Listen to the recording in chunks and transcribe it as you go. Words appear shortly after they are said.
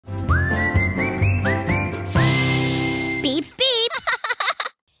Beep, beep.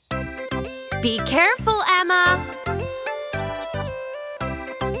 Be careful, Emma.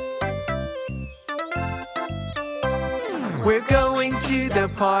 We're going to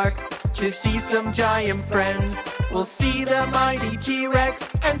the park to see some giant friends. We'll see the mighty T-Rex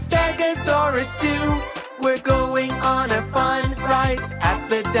and Stegosaurus too. We're going on a fun ride at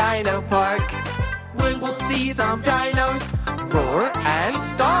the Dino Park. We will see some dinos roar and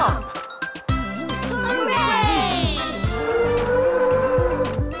stomp. Hooray!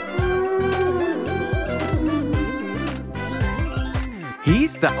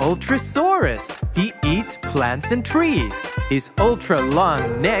 He's the Ultrasaurus. He eats plants and trees. His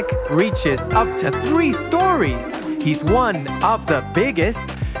ultra-long neck reaches up to 3 stories. He's one of the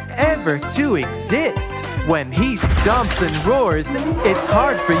biggest ever to exist. When he stomps and roars, it's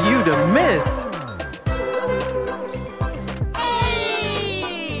hard for you to miss.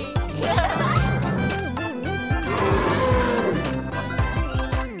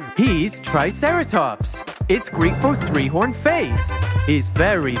 He's Triceratops. It's Greek for 3-horned face. His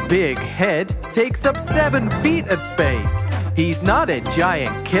very big head takes up 7 feet of space. He's not a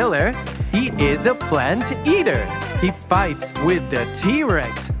giant killer. He is a plant eater. He fights with the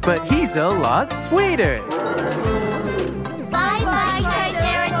T-Rex, but he's a lot sweeter. Bye-bye,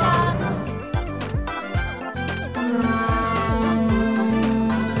 Triceratops.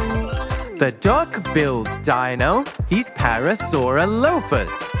 The Duck-Billed Dino, he's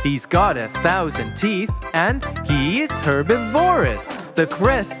Para-sorolophus. He's got 1,000 teeth and he is herbivorous. The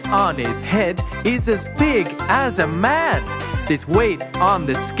crest on his head is as big as a man. His weight on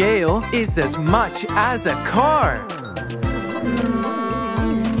the scale is as much as a car.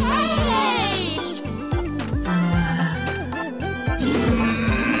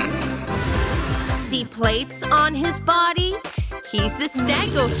 See plates on his body? He's the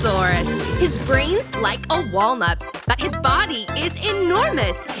Stegosaurus. His brain's like a walnut, but his body is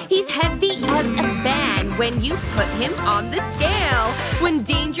enormous. He's heavy as a fan when you put him on the scale. When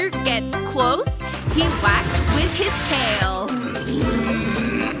danger gets close, he whacks with his tail.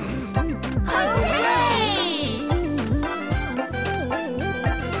 Hooray!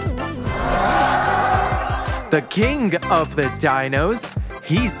 The king of the dinos,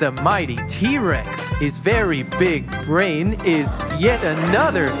 he's the mighty T-Rex. His very big brain is yet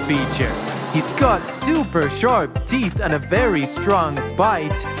another feature. He's got super sharp teeth and a very strong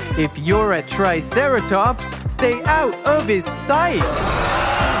bite. If you're a Triceratops, stay out of his sight.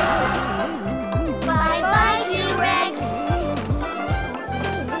 Bye-bye, T-Rex.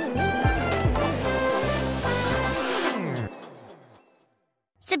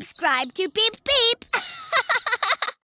 Subscribe to Beep Beep.